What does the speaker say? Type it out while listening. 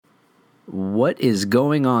What is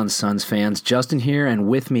going on, Suns fans? Justin here, and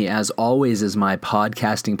with me, as always, is my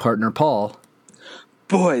podcasting partner, Paul.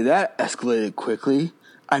 Boy, that escalated quickly.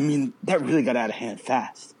 I mean, that really got out of hand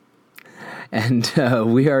fast. And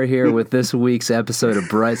we are here with this week's episode of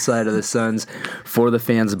Bright Side of the Suns for the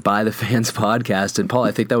fans, by the fans podcast. And Paul,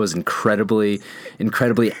 I think that was incredibly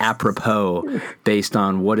apropos based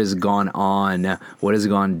on what has gone on, what has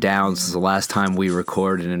gone down since the last time we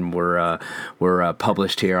recorded and were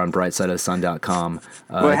published here on brightsideofthesun.com.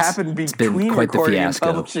 What happened between recording and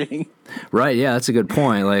publishing? Right, yeah, that's a good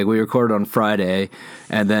point. Like, we recorded on Friday,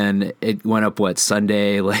 and then it went up,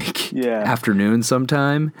 Sunday, afternoon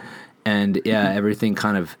sometime? And, yeah, everything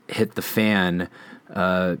kind of hit the fan.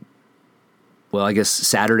 I guess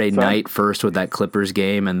Saturday night first with that Clippers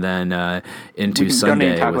game, and then into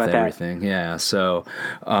Sunday with everything. That. Yeah, so,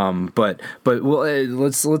 but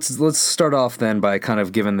let's start off then by kind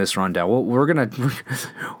of giving this rundown. Well,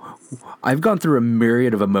 I've gone through a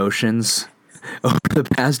myriad of emotions over the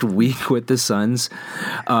past week with the Suns,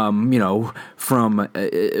 from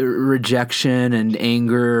rejection and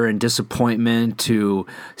anger and disappointment to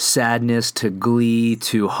sadness to glee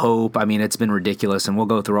to hope. I mean, it's been ridiculous, and we'll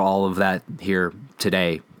go through all of that here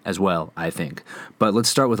today as well, I think. But let's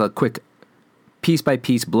start with a quick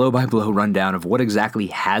piece-by-piece, blow-by-blow rundown of what exactly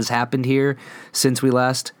has happened here since we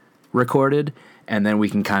last recorded, and then we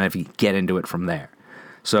can kind of get into it from there.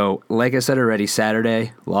 So, like I said already,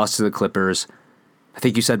 Saturday, lost to the Clippers. I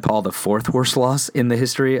think you said, Paul, the fourth worst loss in the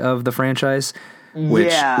history of the franchise,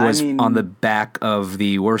 which was on the back of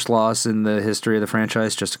the worst loss in the history of the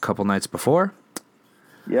franchise just a couple nights before.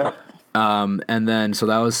 Yep. And then, so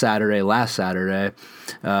that was last Saturday.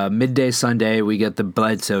 Midday Sunday, we get the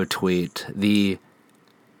Bledsoe tweet, the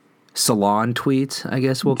salon tweet, I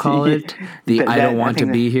guess we'll call it, the I don't want to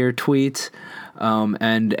be here tweet.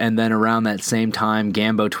 And then around that same time,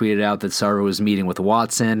 Gambo tweeted out that Sarver was meeting with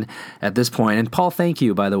Watson at this point. And Paul, thank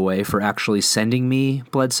you, by the way, for actually sending me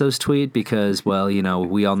Bledsoe's tweet because,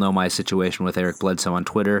 we all know my situation with Eric Bledsoe on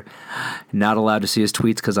Twitter. Not allowed to see his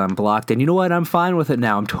tweets because I'm blocked. And you know what? I'm fine with it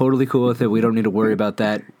now. I'm totally cool with it. We don't need to worry about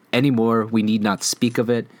that anymore. We need not speak of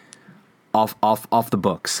it. Off the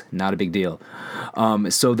books. Not a big deal.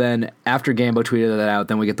 So then after Gambo tweeted that out,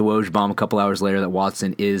 then we get the Woj bomb a couple hours later that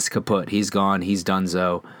Watson is kaput. He's gone. He's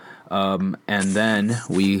donezo. And then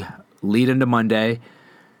we lead into Monday.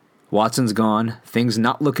 Watson's gone. Things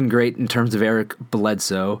not looking great in terms of Eric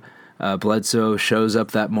Bledsoe. Bledsoe shows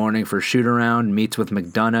up that morning for shoot-around, meets with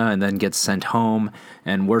McDonough, and then gets sent home.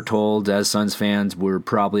 And we're told, as Suns fans, we're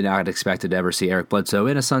probably not expected to ever see Eric Bledsoe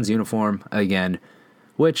in a Suns uniform again,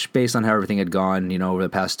 which, based on how everything had gone, over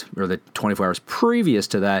the 24 hours previous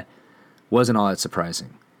to that, wasn't all that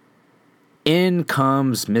surprising. In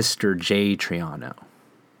comes Mr. Jay Triano.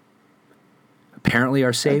 Apparently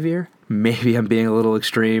our savior. Maybe I'm being a little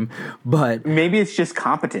extreme, but maybe it's just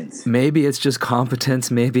competence. Maybe it's,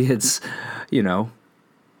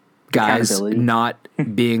 guys not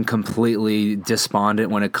being completely despondent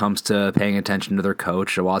when it comes to paying attention to their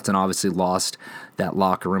coach. Watson obviously lost that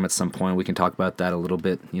locker room at some point. We can talk about that a little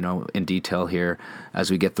bit, in detail here as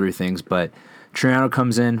we get through things. But Triano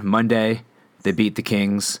comes in Monday. They beat the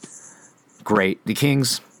Kings. Great. The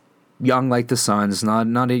Kings, young like the Suns,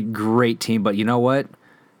 not a great team, but you know what?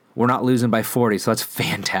 We're not losing by 40, so that's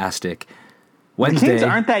fantastic. Wednesday, the Kings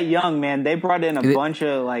aren't that young, man. They brought in a bunch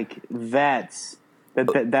of vets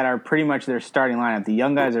that are pretty much their starting lineup. The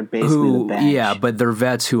young guys are basically the bench. Yeah, but they're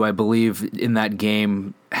vets who I believe in that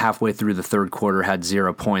game halfway through the third quarter had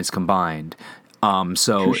 0 points combined.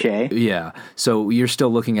 Touché. Yeah. So you're still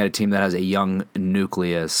looking at a team that has a young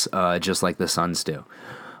nucleus, just like the Suns do.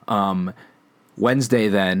 Wednesday,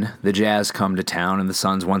 then, the Jazz come to town, and the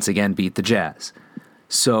Suns once again beat the Jazz.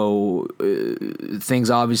 So things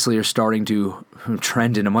obviously are starting to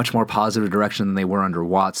trend in a much more positive direction than they were under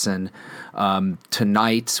Watson.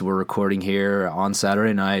 Tonight, we're recording here on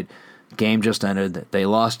Saturday night. Game just ended. They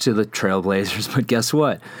lost to the Trailblazers, but guess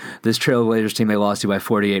what? This Trailblazers team they lost to by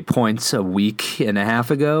 48 points a week and a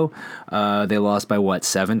half ago. They lost by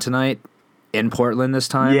 7 tonight in Portland this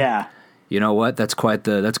time? Yeah. You know what? That's quite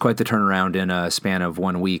the turnaround in a span of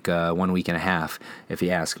 1 week, 1 week and a half, if you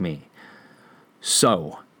ask me.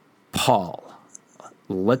 So, Paul,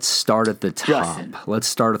 let's start at the top. Justin. Let's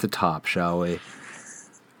start at the top, shall we?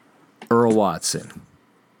 Earl Watson.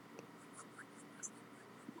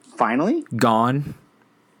 Finally? Gone.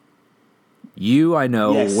 You, I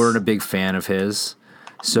know, weren't a big fan of his.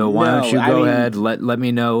 So why don't you go ahead, let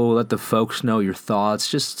me know, let the folks know your thoughts.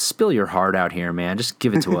 Just spill your heart out here, man. Just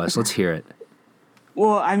give it to us. Let's hear it.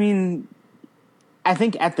 Well, I mean, I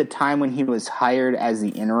think at the time when he was hired as the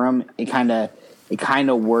interim, it kind of it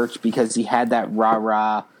kind of worked because he had that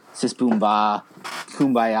rah-rah, sis boom ba,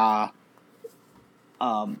 kumbaya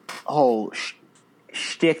whole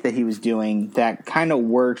shtick that he was doing that kind of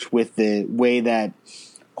worked with the way that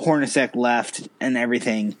Hornacek left and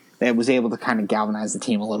everything, that was able to kind of galvanize the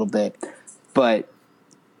team a little bit. But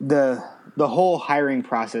the whole hiring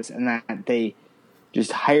process and that they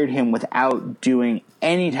just hired him without doing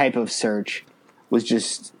any type of search was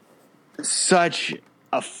just such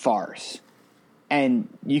a farce. And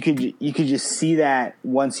you could just see that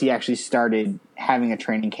once he actually started having a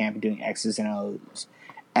training camp and doing X's and O's.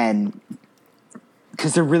 And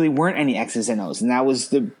because there really weren't any X's and O's, and that was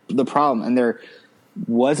the problem. And there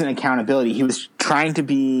wasn't accountability. He was trying to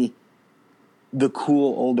be the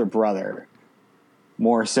cool older brother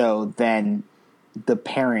more so than the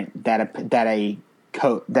parent that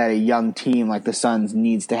a young team like the Suns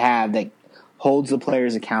needs to have, that holds the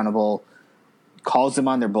players accountable, calls them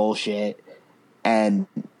on their bullshit, and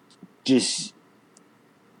just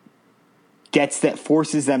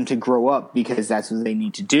forces them to grow up because that's what they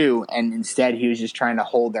need to do. And instead he was just trying to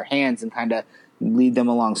hold their hands and kind of lead them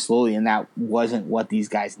along slowly, and that wasn't what these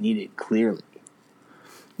guys needed, clearly.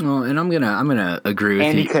 Well, and I'm gonna agree with you.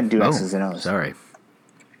 And he couldn't do X's and O's. Sorry.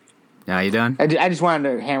 Now you done? I just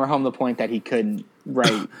wanted to hammer home the point that he couldn't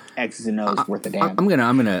write X's and O's worth a damn. I'm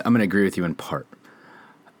gonna agree with you in part.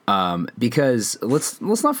 Because let's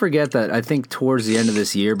not forget that I think towards the end of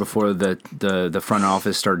this year, before the front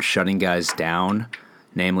office started shutting guys down,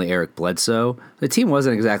 namely Eric Bledsoe, the team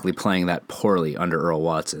wasn't exactly playing that poorly under Earl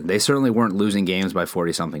Watson. They certainly weren't losing games by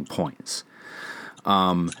 40-something points.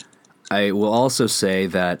 I will also say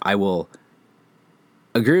that I will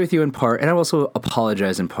agree with you in part, and I will also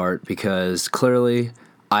apologize in part, because clearly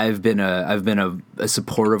I've been a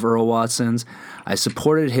supporter of Earl Watson's. I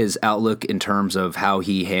supported his outlook in terms of how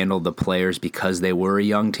he handled the players because they were a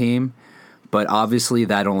young team, but obviously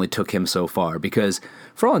that only took him so far, because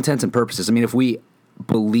for all intents and purposes, I mean, if we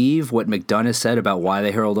believe what McDonough said about why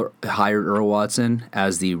they hired Earl Watson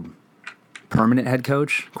as the permanent head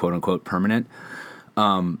coach, quote unquote permanent,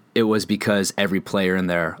 it was because every player in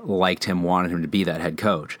there liked him, wanted him to be that head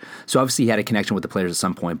coach. So obviously he had a connection with the players at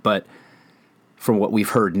some point, but from what we've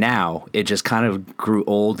heard now, it just kind of grew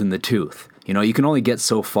old in the tooth. You know, you can only get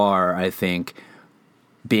so far, I think,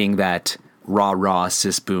 being that rah-rah,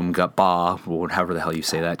 sis-boom, gut-bah, or however the hell you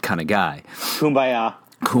say that kind of guy.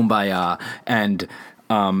 Kumbaya. And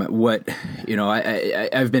what, you know,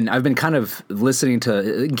 I've been kind of listening to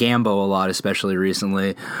Gambo a lot, especially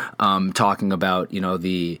recently, talking about, you know,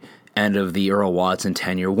 the end of the Earl Watson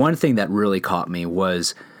tenure. One thing that really caught me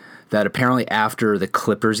was that apparently after the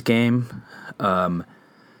Clippers game,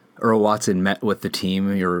 Earl Watson met with the team.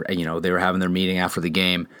 They were having their meeting after the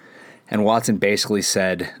game, and Watson basically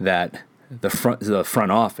said that the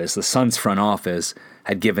front office, the Suns front office,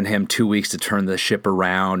 had given him 2 weeks to turn the ship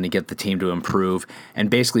around and get the team to improve,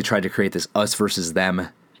 and basically tried to create this us versus them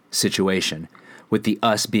situation, with the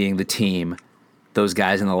us being the team, those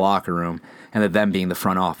guys in the locker room, and the them being the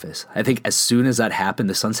front office. I think as soon as that happened,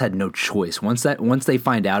 the Suns had no choice. Once they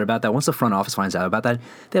find out about that, once the front office finds out about that,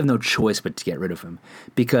 they have no choice but to get rid of him.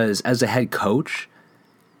 Because as a head coach,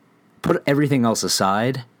 put everything else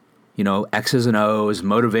aside, you know, X's and O's,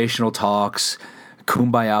 motivational talks,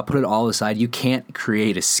 kumbaya, put it all aside. You can't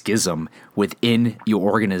create a schism within your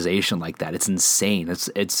organization like that. It's insane.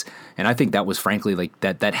 It's and I think that was frankly like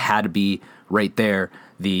that had to be right there,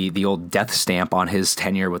 the old death stamp on his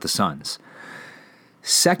tenure with the Suns.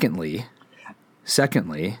 Secondly,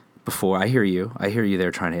 before I hear you there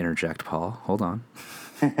trying to interject, Paul. Hold on.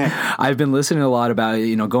 I've been listening a lot about,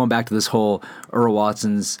 you know, going back to this whole Earl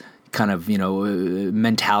Watson's kind of, you know,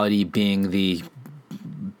 mentality being the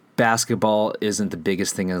basketball isn't the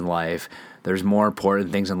biggest thing in life. There's more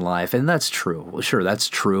important things in life, and that's true. Well, sure, that's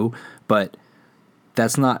true, but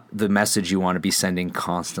that's not the message you want to be sending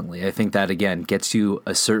constantly. I think that, again, gets you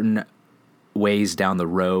a certain ways down the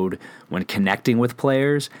road when connecting with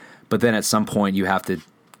players, but then at some point you have to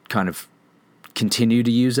kind of continue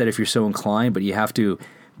to use that if you're so inclined, but you have to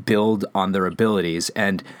build on their abilities.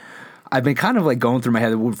 And I've been kind of like going through my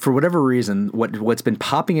head, for whatever reason, what's been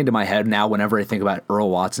popping into my head now whenever I think about Earl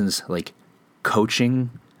Watson's like coaching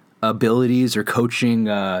abilities or coaching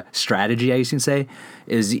strategy, I used to say,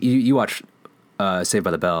 is you watched Saved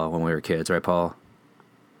by the Bell when we were kids, right, Paul?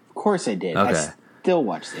 Of course I did. Okay. Still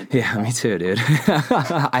watched it. Yeah, me too, dude.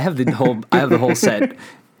 I have the whole set,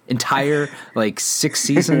 entire like 6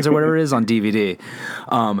 seasons or whatever it is on DVD.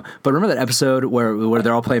 But remember that episode where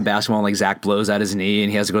they're all playing basketball and like Zach blows out his knee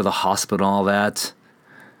and he has to go to the hospital and all that?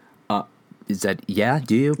 Is that yeah?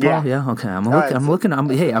 Do you, bro? Yeah. Yeah. Okay. I'm looking. I'm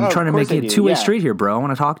trying to of make course I it a do, two-way yeah. street here, bro. I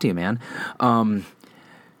want to talk to you, man.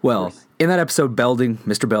 Well, in that episode,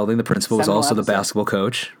 Mr. Belding, the principal, was Seminal also the episode. basketball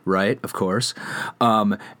coach, right? Of course.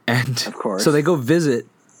 And Of course. so they go visit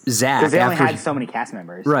Zach Because they only after had so many cast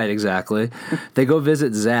members. right, exactly. They go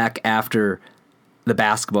visit Zach after the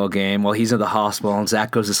basketball game while he's in the hospital, and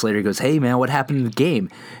Zach goes to Slater. He goes, "Hey, man, what happened in the game?"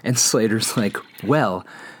 And Slater's like, "Well,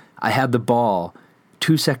 I had the ball.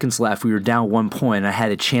 2 seconds left. We were down 1 point. And I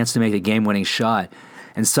had a chance to make a game-winning shot.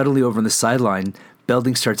 And suddenly over on the sideline,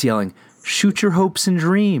 Belding starts yelling, 'Shoot your hopes and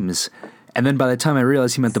dreams.' And then by the time I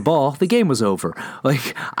realized he meant the ball, the game was over."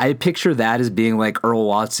 Like, I picture that as being like Earl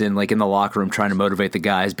Watson, like in the locker room trying to motivate the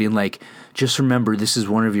guys, being like, "Just remember, this is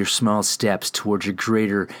one of your small steps towards your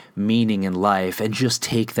greater meaning in life, and just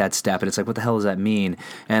take that step." And it's like, what the hell does that mean?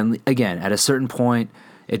 And again, at a certain point,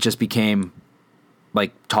 it just became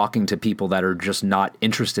like talking to people that are just not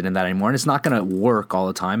interested in that anymore. And it's not going to work all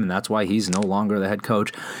the time. And that's why he's no longer the head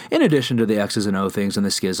coach. In addition to the X's and O things and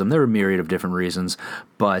the schism, there were a myriad of different reasons.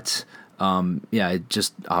 But yeah, it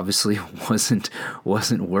just obviously wasn't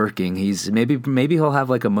working. He's maybe he'll have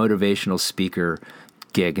like a motivational speaker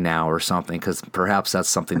gig now or something, because perhaps that's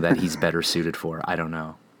something that he's better suited for. I don't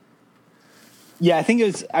know. Yeah, I think it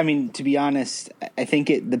was. I mean, to be honest, I think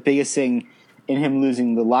the biggest thing in him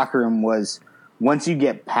losing the locker room was once you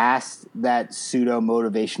get past that pseudo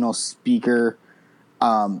motivational speaker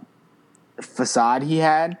facade he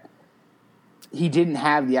had. He didn't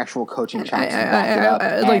have the actual coaching chops to back it up.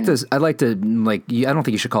 I don't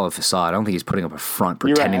think you should call it a facade. I don't think he's putting up a front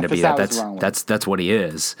pretending to be that. That's what he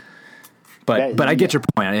is. But I get your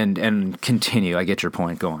point, and continue. I get your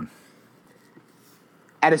point. Go on.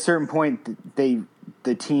 At a certain point,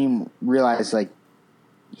 the team realized like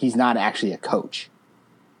he's not actually a coach,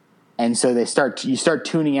 and so you start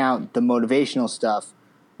tuning out the motivational stuff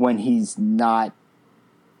when he's not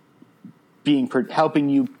helping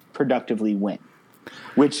you productively win,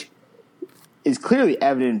 which is clearly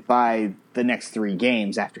evident by the next 3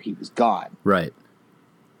 games after he was gone. Right.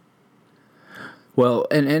 Well,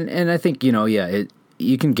 and I think, you can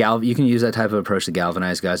use that type of approach to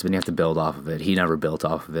galvanize guys, but you have to build off of it. He never built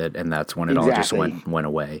off of it, and that's when it all just went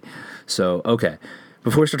away. So, okay.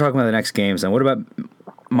 Before we start talking about the next games, then what about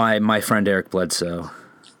my friend Eric Bledsoe?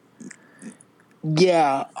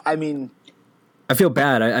 Yeah, I mean, I feel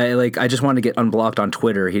bad. I just wanted to get unblocked on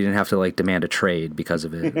Twitter. He didn't have to demand a trade because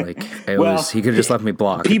of it. Like he could have just left me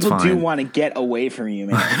blocked. People do want to get away from you,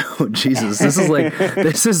 man. Oh, Jesus,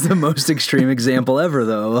 this is the most extreme example ever,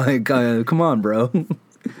 though. Like, come on, bro.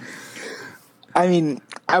 I mean,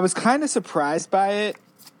 I was kind of surprised by it.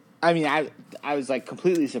 I mean, I was like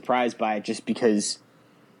completely surprised by it just because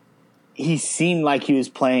he seemed like he was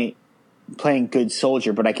playing good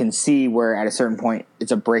soldier, but I can see where at a certain point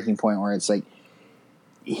it's a breaking point where it's like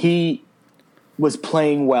he was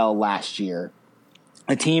playing well last year.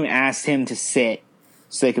 A team asked him to sit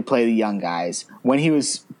so they could play the young guys. When he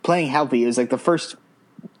was playing healthy, it was like the first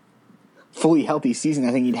fully healthy season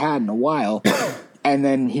I think he'd had in a while. And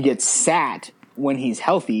then he gets sat when he's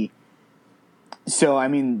healthy. So, I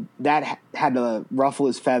mean, that had to ruffle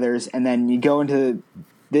his feathers. And then you go into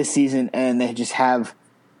this season and they just have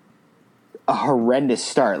a horrendous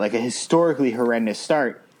start, like a historically horrendous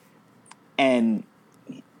start. And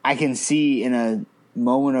I can see in a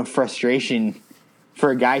moment of frustration for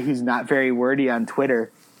a guy who's not very wordy on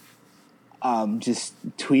Twitter, just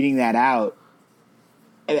tweeting that out.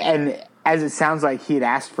 And as it sounds like he had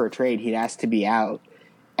asked for a trade, he'd asked to be out.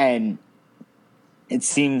 And it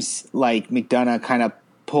seems like McDonough kind of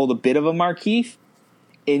pulled a bit of a Markieff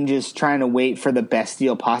in just trying to wait for the best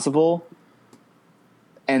deal possible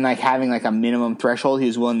and like having like a minimum threshold he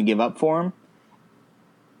was willing to give up for him.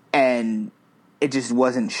 And it just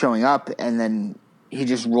wasn't showing up. And then he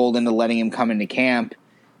just rolled into letting him come into camp.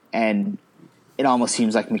 And it almost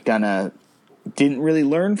seems like McDonough didn't really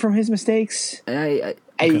learn from his mistakes.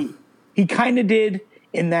 He kind of did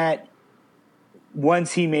in that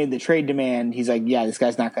once he made the trade demand, he's like, yeah, this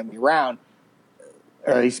guy's not going to be around.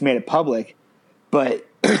 Or at least made it public. But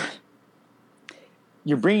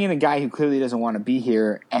you're bringing in a guy who clearly doesn't want to be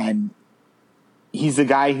here, and he's the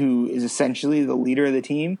guy who is essentially the leader of the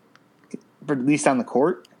team, at least on the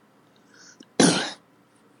court. Are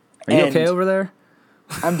you okay over there?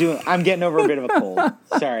 I'm getting over a bit of a cold.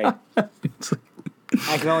 Sorry.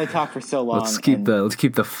 I can only talk for so long. Let's keep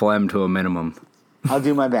the phlegm to a minimum. I'll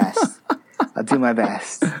do my best.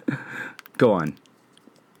 Go on.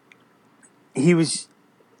 He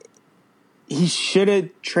should have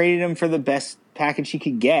traded him for the best package he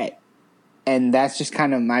could get. And that's just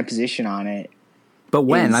kind of my position on it. But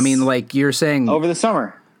when? I mean, like you're saying over the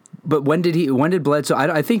summer. But when did Bledsoe?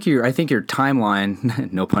 I think your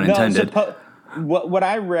timeline, no pun intended. What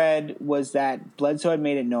I read was that Bledsoe had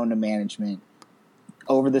made it known to management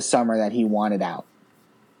over the summer that he wanted out.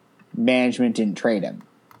 Management didn't trade him.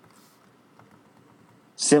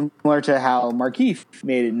 Similar to how Markieff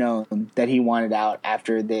made it known that he wanted out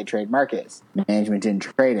after they traded Marcus. Management didn't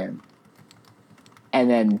trade him. And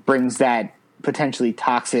then brings that potentially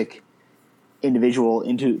toxic individual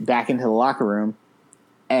back into the locker room.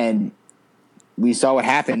 And we saw what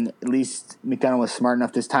happened. At least McDonough was smart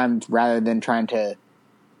enough this time, rather than trying to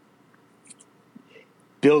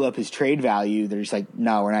build up his trade value. They're just like,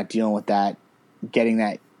 no, we're not dealing with that. Getting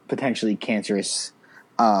that potentially cancerous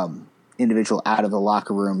individual out of the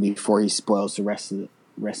locker room before he spoils the rest of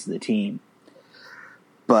the team.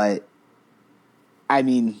 But I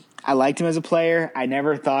mean, I liked him as a player. I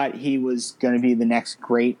never thought he was going to be the next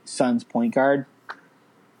great Suns point guard.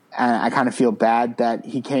 And I kind of feel bad that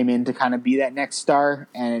he came in to kind of be that next star,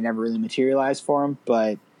 and it never really materialized for him.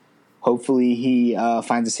 But hopefully he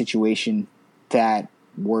finds a situation that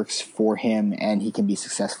works for him and he can be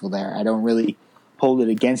successful there. I don't really hold it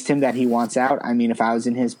against him that he wants out. I mean, if I was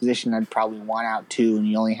in his position, I'd probably want out too, and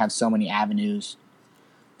you only have so many avenues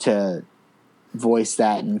to voice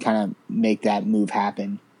that and kind of make that move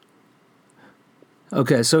happen.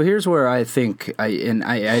 Okay, so here's where I think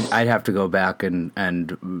I'd have to go back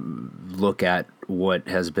and look at what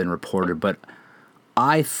has been reported, but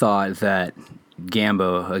I thought that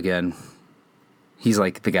Gambo, again, he's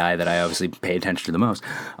like the guy that I obviously pay attention to the most,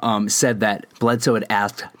 said that Bledsoe had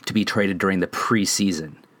asked to be traded during the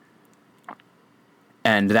preseason.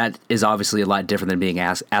 And that is obviously a lot different than being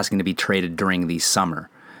asking to be traded during the summer.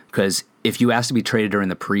 Because if you ask to be traded during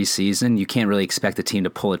the preseason, you can't really expect the team to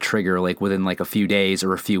pull a trigger like within like a few days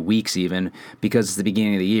or a few weeks even, because it's the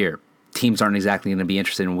beginning of the year. Teams aren't exactly going to be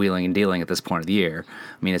interested in wheeling and dealing at this point of the year.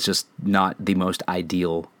 I mean, it's just not the most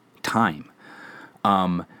ideal time.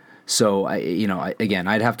 So again,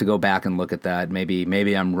 I'd have to go back and look at that.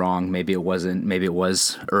 Maybe I'm wrong. Maybe it wasn't. Maybe it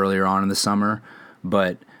was earlier on in the summer.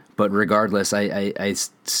 But regardless, I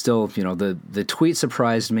still, the tweet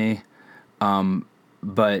surprised me.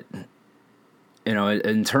 But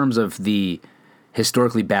in terms of the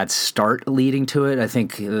historically bad start leading to it, I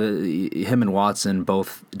think him and Watson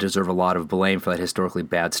both deserve a lot of blame for that historically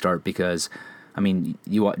bad start. Because, I mean,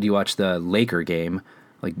 you watch the Laker game,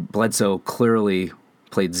 like Bledsoe clearly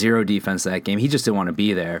played zero defense that game. He just didn't want to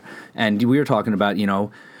be there. And we were talking about,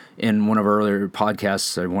 in one of our earlier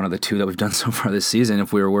podcasts, or one of the two that we've done so far this season,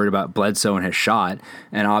 if we were worried about Bledsoe and his shot,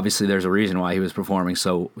 and obviously there's a reason why he was performing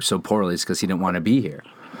so poorly. It's because he didn't want to be here.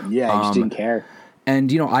 Yeah, he just didn't care.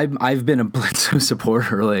 And I've been a Bledsoe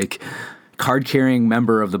supporter, like card carrying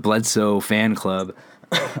member of the Bledsoe fan club,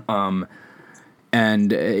 I'm not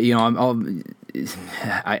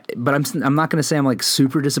going to say I'm like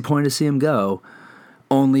super disappointed to see him go,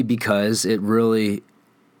 only because it really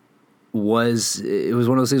was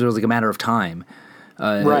one of those things where it was like a matter of time.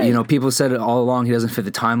 Right. People said it all along he doesn't fit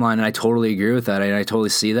the timeline, and I totally agree with that. I totally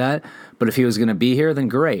see that. But if he was going to be here, then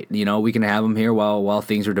great. We can have him here while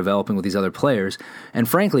things are developing with these other players. And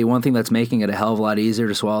frankly, one thing that's making it a hell of a lot easier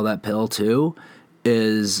to swallow that pill too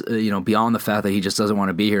is, beyond the fact that he just doesn't want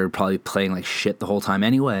to be here, probably playing like shit the whole time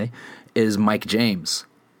anyway, is Mike James.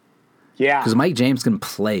 Yeah. Because Mike James can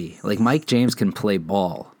play. Like, Mike James can play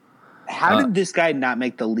ball. How did this guy not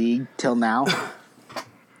make the league till now?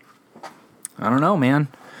 I don't know, man.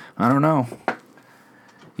 I don't know.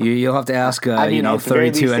 You'll have to ask, 32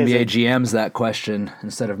 NBA GMs that question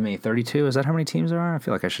instead of me. 32? Is that how many teams there are? I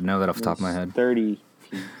feel like I should know that off the top of my head. 30.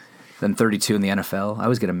 Then 32 in the NFL? I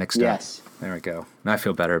always get them mixed up. Yes. There we go. Now I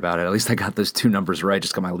feel better about it. At least I got those two numbers right.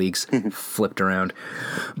 Just got my leagues flipped around.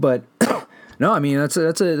 But no, I mean, that's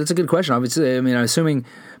a good question. Obviously, I mean, I'm assuming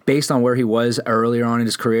based on where he was earlier on in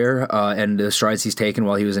his career and the strides he's taken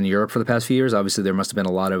while he was in Europe for the past few years, obviously there must have been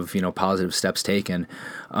a lot of positive steps taken.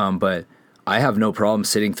 But I have no problem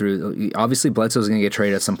sitting through. Obviously, Bledsoe's going to get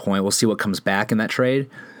traded at some point. We'll see what comes back in that trade.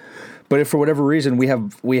 But if for whatever reason we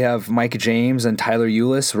have Mike James and Tyler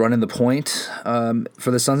Ulis running the point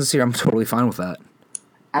for the Suns this year, I'm totally fine with that.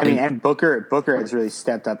 I mean, and Booker has really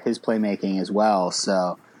stepped up his playmaking as well.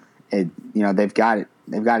 So they've got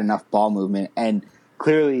enough ball movement, and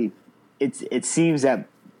clearly it seems that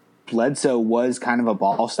Bledsoe was kind of a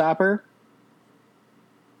ball stopper.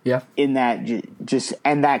 Yeah. In that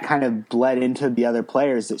and that kind of bled into the other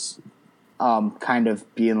players. That's kind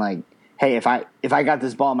of being like, hey, if I got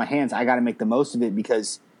this ball in my hands, I got to make the most of it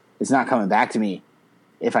because it's not coming back to me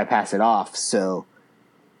if I pass it off. So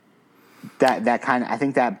that kind of, I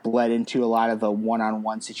think that bled into a lot of the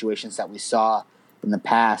one-on-one situations that we saw in the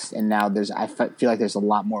past, and now feel like there's a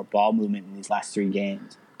lot more ball movement in these last 3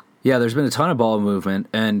 games. Yeah, there's been a ton of ball movement,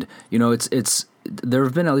 and it's there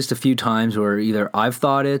have been at least a few times where either I've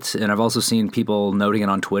thought it, and I've also seen people noting it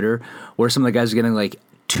on Twitter, where some of the guys are getting like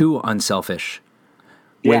too unselfish,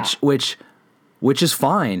 which is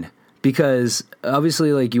fine, because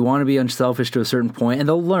obviously like you want to be unselfish to a certain point, and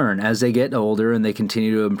they'll learn as they get older and they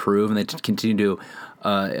continue to improve and they continue to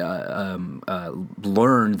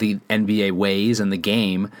learn the NBA ways and the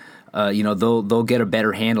game. They'll get a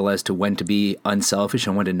better handle as to when to be unselfish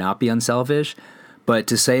and when to not be unselfish. But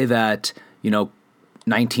to say that,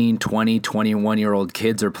 19, 20, 21-year-old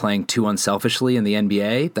kids are playing too unselfishly in the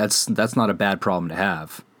NBA, that's not a bad problem to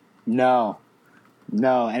have. No,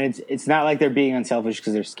 and it's not like they're being unselfish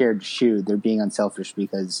because they're scared to shoot. They're being unselfish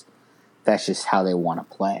because that's just how they want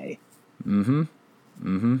to play.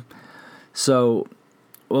 So,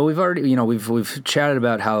 well, we've already, we've chatted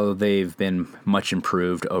about how they've been much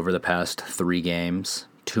improved over the past 3 games,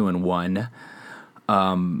 2-1.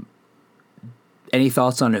 Any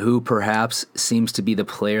thoughts on who perhaps seems to be the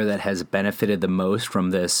player that has benefited the most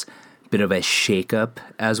from this bit of a shakeup,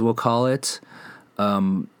 as we'll call it,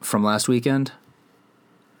 from last weekend?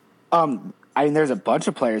 There's a bunch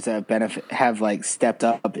of players that have stepped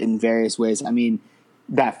up in various ways. I mean,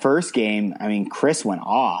 that first game, Chris went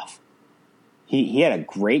off. He had a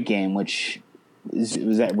great game, which was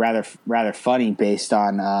rather funny based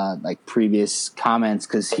on previous comments,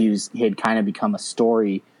 because he had kind of become a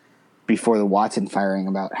story before the Watson firing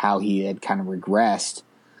about how he had kind of regressed.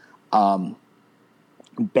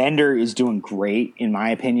 Bender is doing great, in my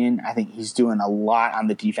opinion. I think he's doing a lot on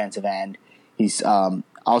the defensive end. He's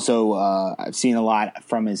also I've seen a lot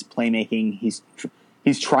from his playmaking. He's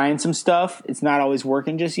trying some stuff. It's not always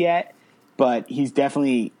working just yet, but he's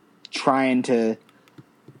definitely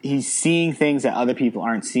he's seeing things that other people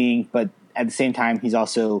aren't seeing, but at the same time, he's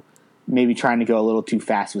also maybe trying to go a little too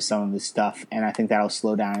fast with some of his stuff, and I think that'll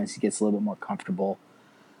slow down as he gets a little bit more comfortable.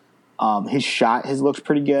 His shot has looked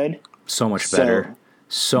pretty good. So much better.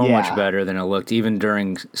 Much better than it looked even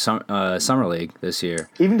during Summer League this year.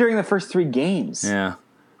 Even during the first 3 games. Yeah.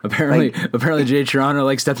 Apparently Jay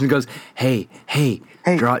Toronto steps in and goes, hey,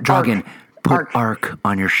 Dragan, put arc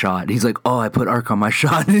on your shot. He's like, oh, I put arc on my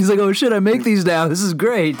shot. And he's like, oh shit, I make these now. This is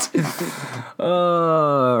great.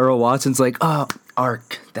 Earl Watson's like, oh,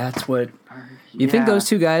 arc. That's what. You think those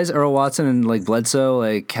two guys, Earl Watson and Bledsoe,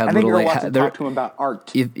 had I little think Earl Watson talked to him about arc.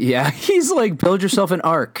 Yeah, he's like, build yourself an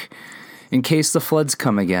arc in case the floods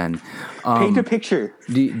come again. Paint a picture.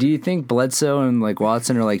 Do you think Bledsoe and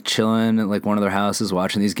Watson are chilling at one of their houses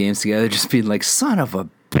watching these games together, just being like, son of a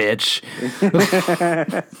bitch?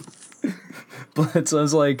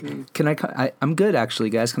 Bledsoe's like, can I'm good actually,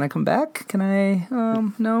 guys. Can I come back? Can I?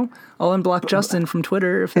 No. I'll unblock Justin from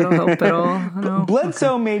Twitter if that'll help at all. No?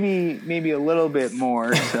 Bledsoe maybe a little bit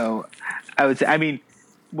more. So I would say,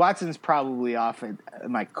 Watson's probably off at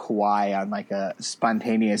Kauai on a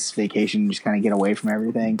spontaneous vacation, just kind of get away from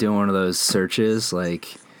everything. Doing one of those searches,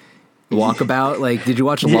 walkabout. Did you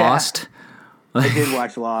watch Lost? I did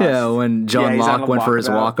watch Lost. Yeah, when John Locke went for his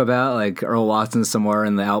walkabout, Earl Watson somewhere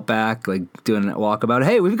in the outback, doing a walkabout.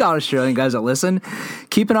 Hey, we've got Australian guys that listen.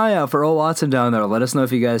 Keep an eye out for Earl Watson down there. Let us know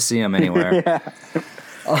if you guys see him anywhere. Yeah.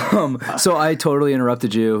 So I totally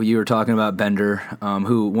interrupted you. You were talking about Bender,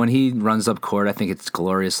 who, when he runs up court, I think it's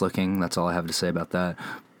glorious looking. That's all I have to say about that.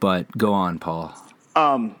 But go on, Paul.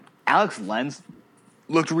 Alex Lenz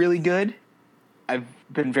looked really good. I've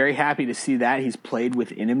been very happy to see that. He's played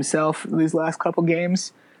within himself in these last couple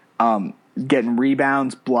games. Getting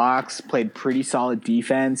rebounds, blocks, played pretty solid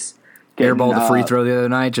defense. Airballed the free throw the other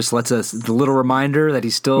night. Just lets us the little reminder that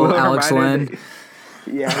he's still Alex Len.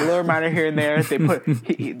 Yeah, a little reminder here and there.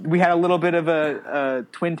 We had a little bit of a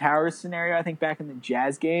Twin Towers scenario, I think, back in the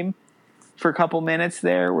Jazz game for a couple minutes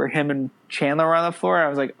there, where him and Chandler were on the floor. I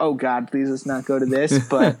was like, oh God, please let's not go to this.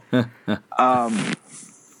 But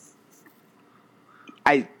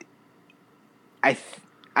I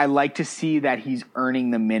like to see that he's earning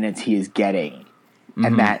the minutes he is getting,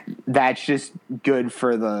 and that's just good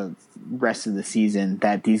for the rest of the season.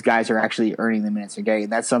 That these guys are actually earning the minutes they're getting.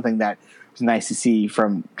 And that's something that was nice to see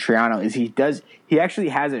from Triano. Is he actually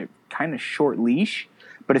has a kind of short leash,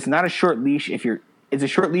 but it's not a short leash it's a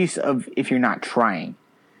short leash if you're not trying.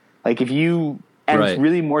 It's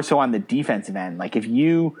really more so on the defensive end. If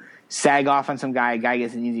you sag off on some guy, a guy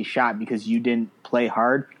gets an easy shot because you didn't play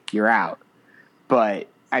hard, you're out. But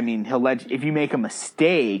he'll if you make a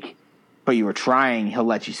mistake, but you were trying, he'll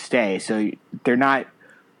let you stay. So the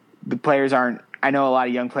players aren't I know a lot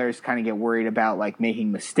of young players kind of get worried about like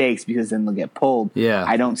making mistakes because then they'll get pulled. Yeah.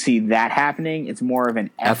 I don't see that happening. It's more of an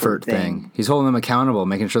effort thing. He's holding them accountable,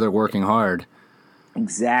 making sure they're working hard.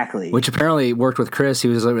 Exactly. Which apparently worked with Chris. He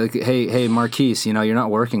was like, hey, Marquise, you're not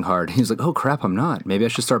working hard. He's like, oh, crap, I'm not. Maybe I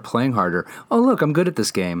should start playing harder. Oh, look, I'm good at this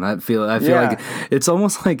game. I feel like it's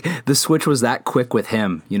almost like the switch was that quick with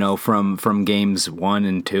him, from games 1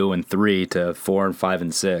 and 2 and 3 to 4 and 5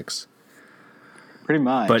 and 6. Pretty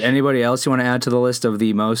much. But anybody else you want to add to the list of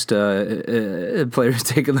the most players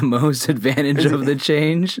taking the most advantage of the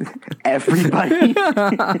change? Everybody.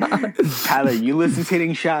 Tyler Ulis is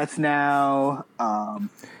hitting shots now. I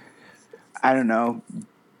don't know.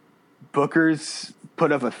 Booker's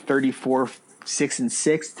put up a 34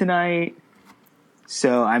 6-6 tonight.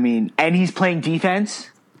 So and he's playing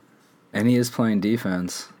defense. And he is playing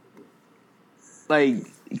defense. Like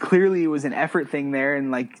clearly it was an effort thing there, and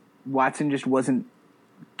like Watson just wasn't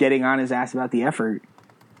getting on his ass about the effort.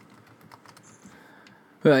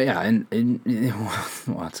 Well, yeah, and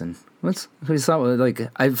Watson. First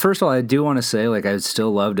of all, I do want to say, like, I'd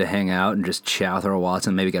still love to hang out and just chat with Earl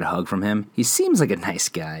Watson, maybe get a hug from him. He seems like a nice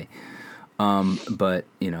guy, but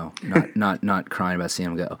not crying about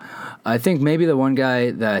seeing him go. I think maybe the one guy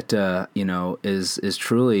that is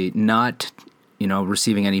truly not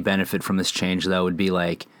receiving any benefit from this change though would be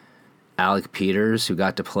like Alec Peters, who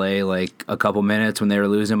got to play like a couple minutes when they were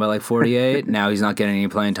losing by like 48. Now he's not getting any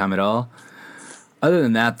playing time at all. Other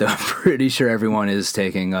than that, though, I'm pretty sure everyone is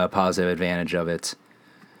taking a positive advantage of it.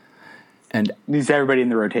 And he's everybody in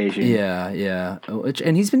the rotation. Yeah.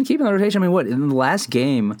 And he's been keeping the rotation. In the last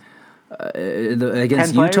game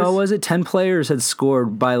against Utah, was it 10 players had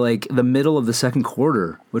scored by like the middle of the second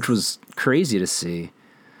quarter, which was crazy to see.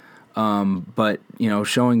 But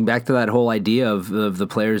showing back to that whole idea of the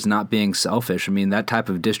players not being selfish. That type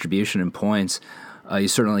of distribution and points, you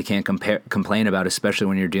certainly can't complain about, especially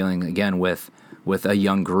when you're dealing again with a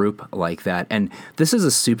young group like that. And this is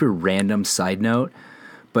a super random side note,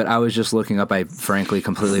 but I was just looking up. I frankly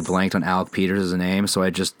completely blanked on Alec Peters as a name, so I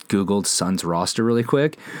just Googled Suns roster really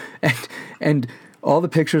quick, and all the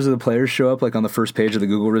pictures of the players show up like on the first page of the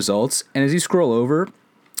Google results. And as you scroll over,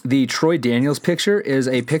 the Troy Daniels picture is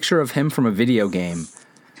a picture of him from a video game.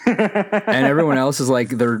 And everyone else is like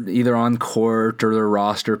they're either on court or their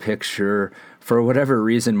roster picture. For whatever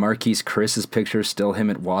reason, Marquise Chris's picture is still him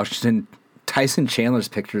at Washington. Tyson Chandler's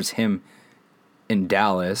picture is him in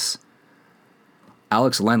Dallas.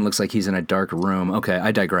 Alex Len looks like he's in a dark room. Okay,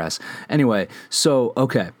 I digress. Anyway, so,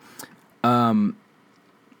 okay.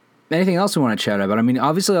 Anything else we want to chat about?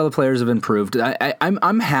 Obviously all the players have improved.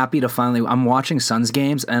 I'm happy to finally... I'm watching Suns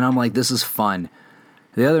games, and I'm like, this is fun.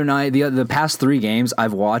 The other night, the past 3 games,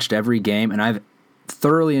 I've watched every game, and I've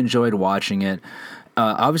thoroughly enjoyed watching it.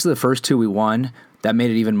 Obviously, the first 2 we won. That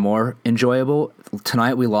made it even more enjoyable.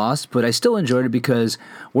 Tonight we lost, but I still enjoyed it because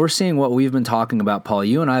we're seeing what we've been talking about, Paul.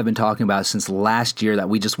 You and I have been talking about since last year that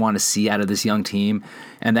we just want to see out of this young team,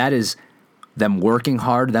 and that is them working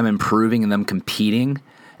hard, them improving, and them competing.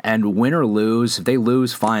 And win or lose, if they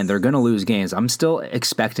lose, fine. They're going to lose games. I'm still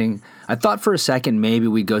expecting. I thought for a second maybe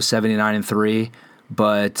we'd go 79-3,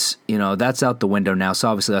 but that's out the window now. So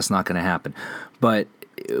obviously that's not going to happen. But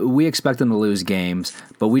we expect them to lose games,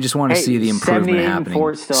 but we just want to see the improvement happening.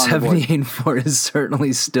 78-4 is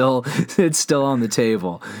certainly still on the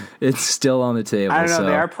table. It's still on the table. I don't know. So.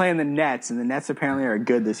 They are playing the Nets, and the Nets apparently are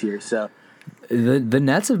good this year. So. The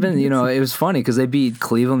Nets have been, it was funny because they beat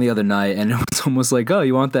Cleveland the other night, and it was almost like, oh,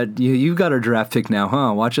 you want that? You've got our draft pick now,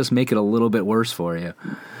 huh? Watch us make it a little bit worse for you.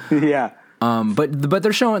 Yeah. But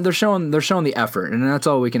they're showing the effort, and that's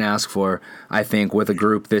all we can ask for, I think, with a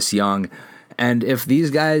group this young. And if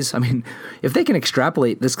these guys, if they can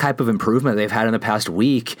extrapolate this type of improvement they've had in the past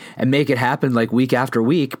week and make it happen like week after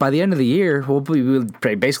week, by the end of the year, we'll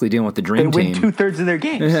be basically dealing with the dream team. They win 2/3 of their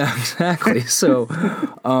games. Yeah, exactly. So,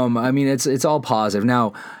 it's all positive.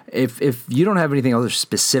 Now, if you don't have anything else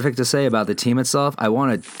specific to say about the team itself, I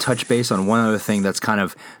want to touch base on one other thing that's kind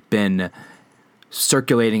of been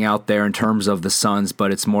circulating out there in terms of the Suns,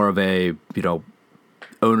 but it's more of a,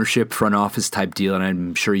 ownership front office type deal, and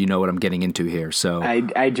I'm sure you know what I'm getting into here. So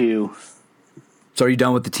I do. So are you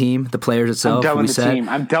done with the team, the players itself? I'm done with the team.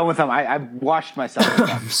 I'm done with them. I've washed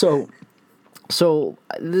myself. So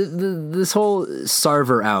this whole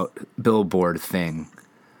Sarver out billboard thing.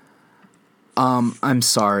 I'm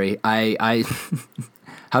sorry. I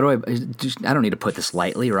how do I don't need to put this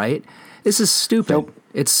lightly, right? This is stupid. Nope.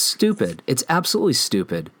 It's stupid. It's absolutely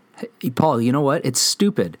stupid. Hey, Paul, you know what? It's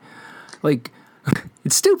stupid. Like,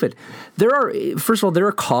 it's stupid. First of all, there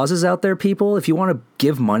are causes out there, people. If you want to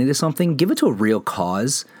give money to something, give it to a real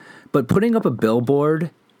cause. But putting up a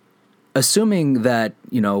billboard assuming that,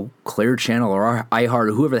 Clear Channel or iHeart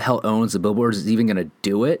or whoever the hell owns the billboards is even going to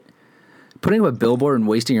do it, putting up a billboard and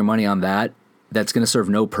wasting your money on that's going to serve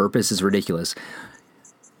no purpose is ridiculous.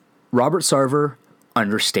 Robert Sarver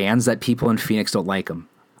understands that people in Phoenix don't like him.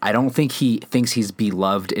 I don't think he thinks he's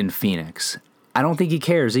beloved in Phoenix. I don't think he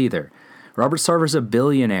cares either. Robert Sarver's a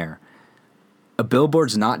billionaire. A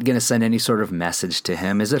billboard's not going to send any sort of message to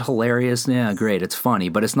him. Is it hilarious? Yeah, great. It's funny,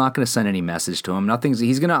 but it's not going to send any message to him.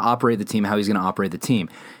 He's going to operate the team how he's going to operate the team.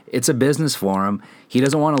 It's a business for him. He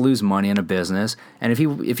doesn't want to lose money in a business. And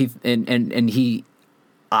he,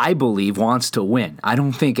 I believe, wants to win. I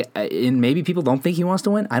don't think, and maybe people don't think he wants to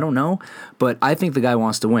win. I don't know, but I think the guy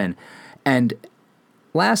wants to win. And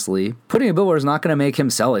lastly, putting a billboard is not going to make him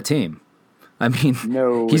sell a team. I mean,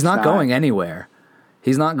 no, he's not going anywhere.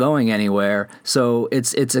 He's not going anywhere, so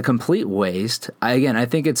it's a complete waste. I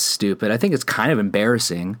think it's stupid. I think it's kind of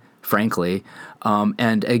embarrassing, frankly.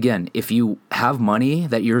 And again, if you have money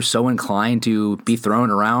that you're so inclined to be thrown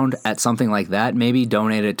around at something like that, maybe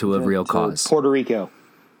donate it to a real cause. Puerto Rico.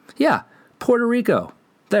 Yeah, Puerto Rico.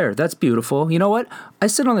 There, that's beautiful. You know what? I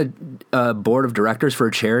sit on the board of directors for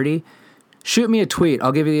a charity. Shoot me a tweet.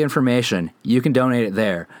 I'll give you the information. You can donate it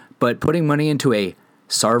there. But putting money into a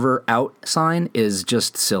Sarver out sign is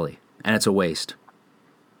just silly, and it's a waste.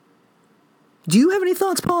 Do you have any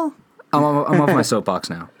thoughts, Paul? I'm off my soapbox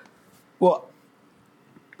now. Well,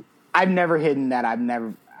 I've never hidden that I'm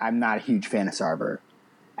not a huge fan of Sarver.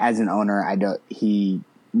 As an owner, he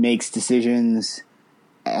makes decisions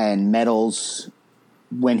and meddles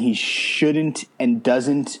when he shouldn't and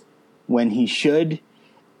doesn't when he should,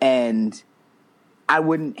 and I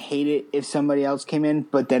wouldn't hate it if somebody else came in,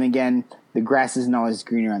 but then again, the grass isn't always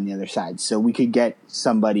greener on the other side, so we could get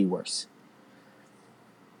somebody worse.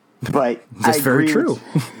 But that's very true.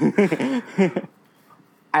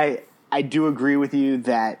 I do agree with you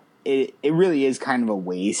that it really is kind of a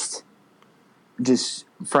waste, just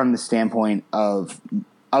from the standpoint of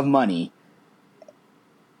money.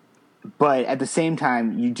 But at the same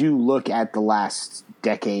time, you do look at the last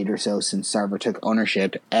decade or so since Sarver took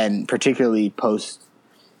ownership, and particularly post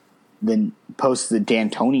the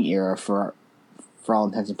D'Antoni era for all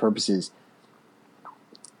intents and purposes,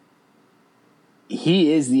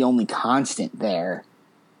 he is the only constant there,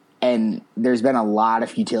 and there's been a lot of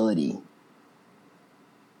futility.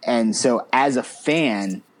 And so as a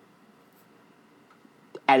fan,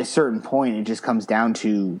 at a certain point, it just comes down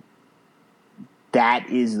to that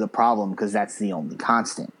is the problem because that's the only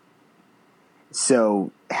constant.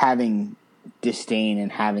 So having disdain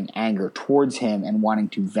and having anger towards him and wanting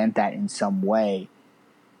to vent that in some way,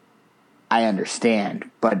 I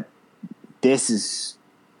understand. But it's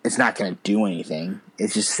not going to do anything.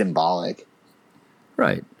 It's just symbolic.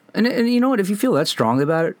 Right. And you know what? If you feel that strongly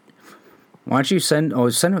about it, why don't you send a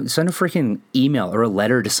freaking email or a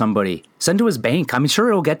letter to somebody? Send to his bank. I'm sure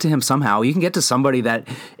it'll get to him somehow. You can get to somebody that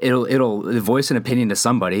it'll voice an opinion to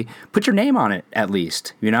somebody. Put your name on it at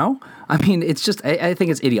least. I mean, it's just I think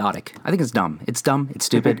it's idiotic. I think it's dumb. It's dumb. It's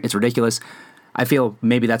stupid. It's ridiculous. I feel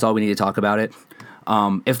maybe that's all we need to talk about it.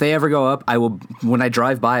 If they ever go up, when I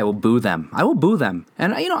drive by, I will boo them. I will boo them.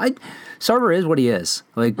 And Sarver is what he is.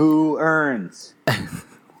 Like Boo Earns.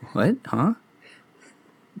 What? Huh?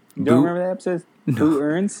 You don't remember that episode? No. Boo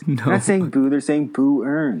Earns? No. They're not saying boo, they're saying Boo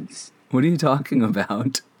Earns. What are you talking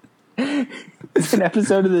about? It's an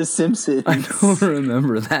episode of The Simpsons. I don't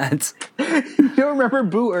remember that. You don't remember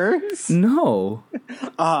Boo Earns? No.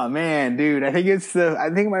 Oh man, dude. I think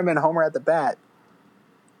it might have been Homer at the Bat.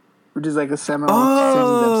 Which is like a seminal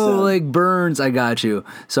Simpsons episode. Like Burns. I got you.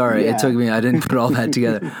 Sorry, Yeah. It took me. I didn't put all that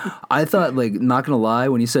together. I thought, not gonna lie,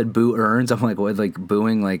 when you said Boo Earns, I'm like, what? Like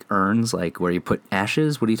booing like urns, like where you put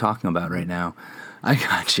ashes? What are you talking about right now? I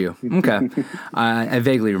got you. Okay, I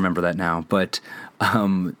vaguely remember that now. But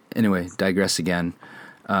anyway, digress again.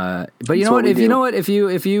 But you know what? If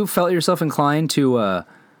you felt yourself inclined to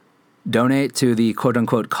donate to the quote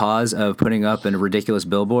unquote cause of putting up a ridiculous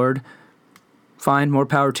billboard, fine, more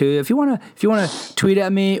power to you. If you wanna tweet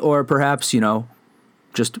at me or perhaps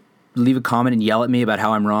just leave a comment and yell at me about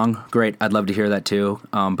how I'm wrong, great. I'd love to hear that too.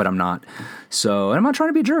 But I'm not. So, and I'm not trying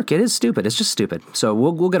to be a jerk. It is stupid. It's just stupid. So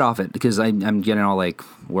we'll get off it because I'm getting all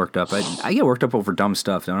worked up. I get worked up over dumb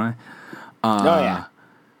stuff, don't I? Oh yeah.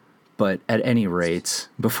 But at any rate,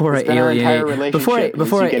 before I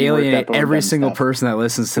alienate every single person that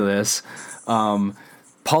listens to this,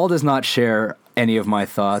 Paul does not share any of my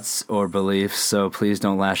thoughts or beliefs, so please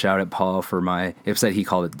don't lash out at Paul for my... It said he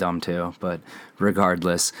called it dumb too, but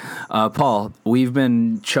regardless. Paul, we've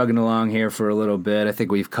been chugging along here for a little bit. I think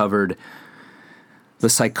we've covered the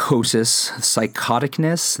psychosis,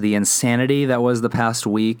 psychoticness, the insanity that was the past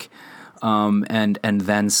week. and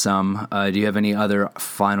then some. Do you have any other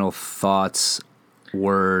final thoughts,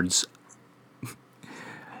 words,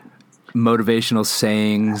 motivational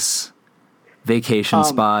sayings, vacation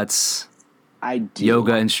spots, I do.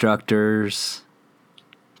 yoga instructors?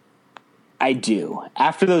 I do.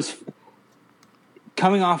 After those,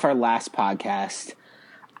 coming off our last podcast,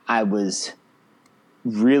 I was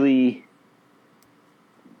really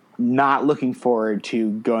not looking forward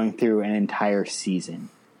to going through an entire season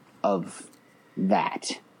of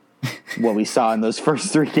that. What we saw in those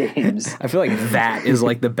first 3 games. I feel like that is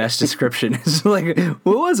like the best description. It's like,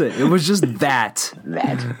 what was it? It was just that.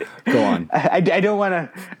 That. Go on. I don't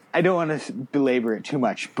want to belabor it too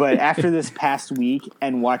much, but after this past week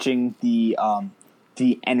and watching the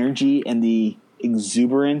energy and the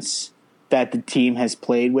exuberance that the team has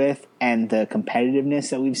played with and the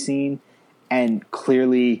competitiveness that we've seen, and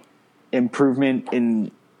clearly improvement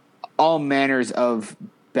in all manners of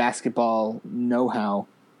basketball know-how,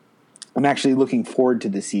 I'm actually looking forward to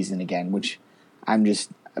the season again, which I'm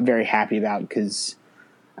just very happy about because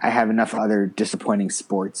I have enough other disappointing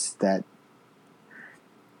sports that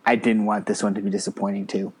I didn't want this one to be disappointing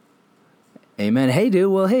too. Amen. Hey,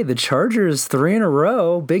 dude. Well, hey, the Chargers 3 in a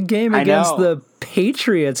row. Big game against the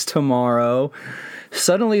Patriots tomorrow.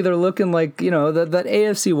 Suddenly they're looking like, that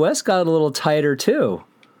AFC West got a little tighter too.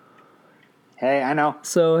 Hey, I know.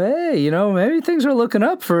 So, hey, maybe things are looking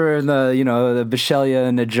up for the Bishelia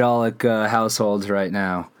and Najalik households right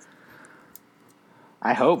now.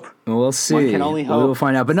 I hope. We'll see. One can only hope. We'll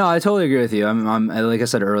find out. But no, I totally agree with you. I'm like I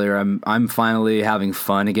said earlier, I'm finally having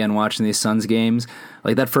fun again watching these Suns games.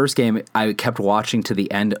 Like that first game, I kept watching to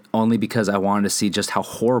the end only because I wanted to see just how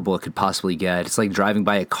horrible it could possibly get. It's like driving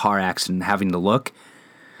by a car accident and having to look.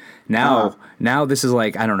 Now this is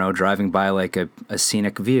like, I don't know, driving by like a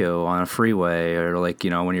scenic view on a freeway, or like,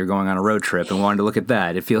 when you're going on a road trip and wanting to look at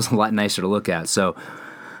that. It feels a lot nicer to look at. So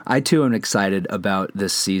I too am excited about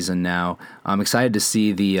this season now. I'm excited to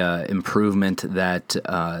see the improvement that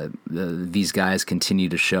these guys continue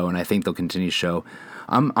to show, and I think they'll continue to show.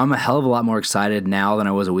 I'm a hell of a lot more excited now than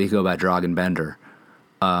I was a week ago about Dragan Bender.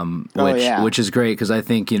 Which is great because I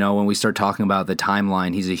think, when we start talking about the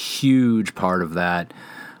timeline, he's a huge part of that.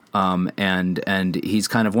 And he's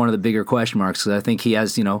kind of one of the bigger question marks because I think he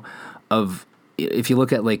has, if you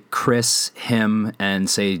look at like Chris, him, and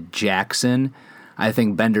say Jackson, I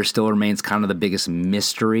think Bender still remains kind of the biggest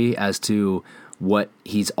mystery as to what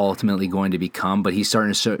he's ultimately going to become. But he's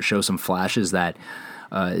starting to show some flashes that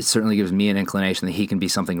it certainly gives me an inclination that he can be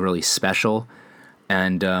something really special.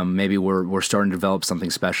 And maybe we're starting to develop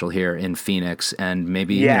something special here in Phoenix, and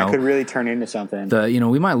maybe it could really turn into something.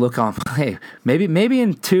 We might look on. Hey, maybe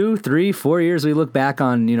in 2, 3, 4 years we look back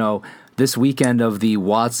on this weekend of the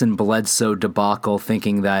Watson Bledsoe debacle,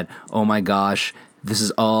 thinking that, oh my gosh, this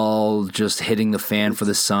is all just hitting the fan for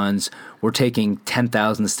the Suns. We're taking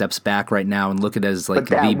 10,000 steps back right now and look at it as like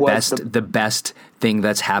the best thing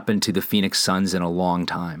that's happened to the Phoenix Suns in a long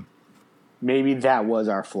time. Maybe that was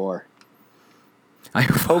our floor.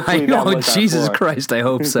 I know, Jesus Christ, I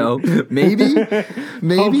hope so. Maybe.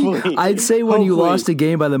 Hopefully. I'd say when you lost a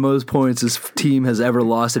game by the most points this team has ever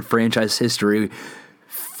lost in franchise history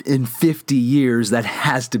in 50 years, that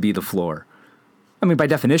has to be the floor. I mean, by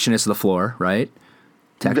definition, it's the floor, right?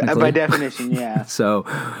 Technically. By definition, yeah. So,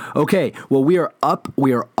 okay, well, we are up.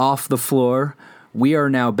 We are off the floor. We are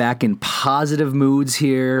now back in positive moods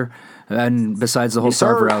here. And besides the whole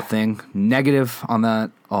Sarver out thing, negative on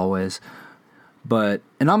that always. And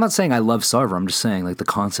I'm not saying I love Sarver. I'm just saying like the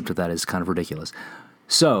concept of that is kind of ridiculous.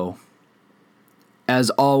 So, as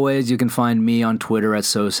always, you can find me on Twitter at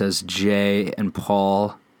So Says Jay and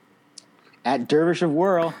Paul at Dervish of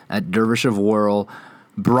Whirl.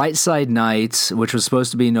 Brightside Nights, which was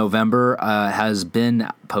supposed to be November, has been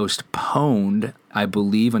postponed, I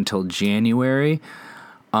believe, until January.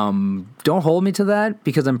 Don't hold me to that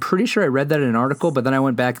because I'm pretty sure I read that in an article, but then I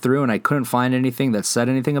went back through and I couldn't find anything that said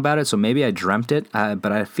anything about it. So maybe I dreamt it,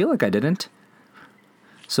 but I feel like I didn't.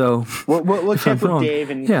 So we'll check with Dave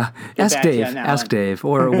and ask Dave,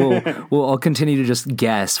 or I'll continue to just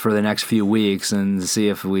guess for the next few weeks and see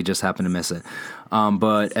if we just happen to miss it.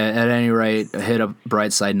 But at any rate, hit up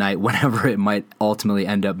Brightside Night whenever it might ultimately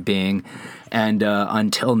end up being, and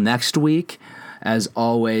until next week. As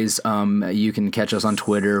always, you can catch us on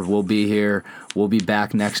Twitter. We'll be here. We'll be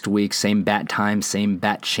back next week. Same bat time, same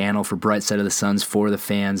bat channel for Bright Side of the Suns, for the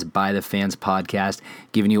fans, by the fans podcast,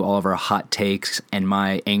 giving you all of our hot takes and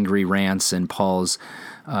my angry rants and Paul's,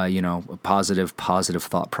 positive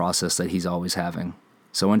thought process that he's always having.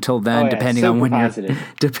 So until then, depending on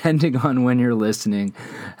when you're listening,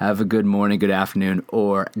 have a good morning, good afternoon,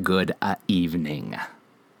 or good evening.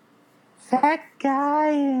 Fat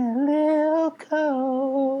guy in a little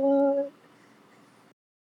coat.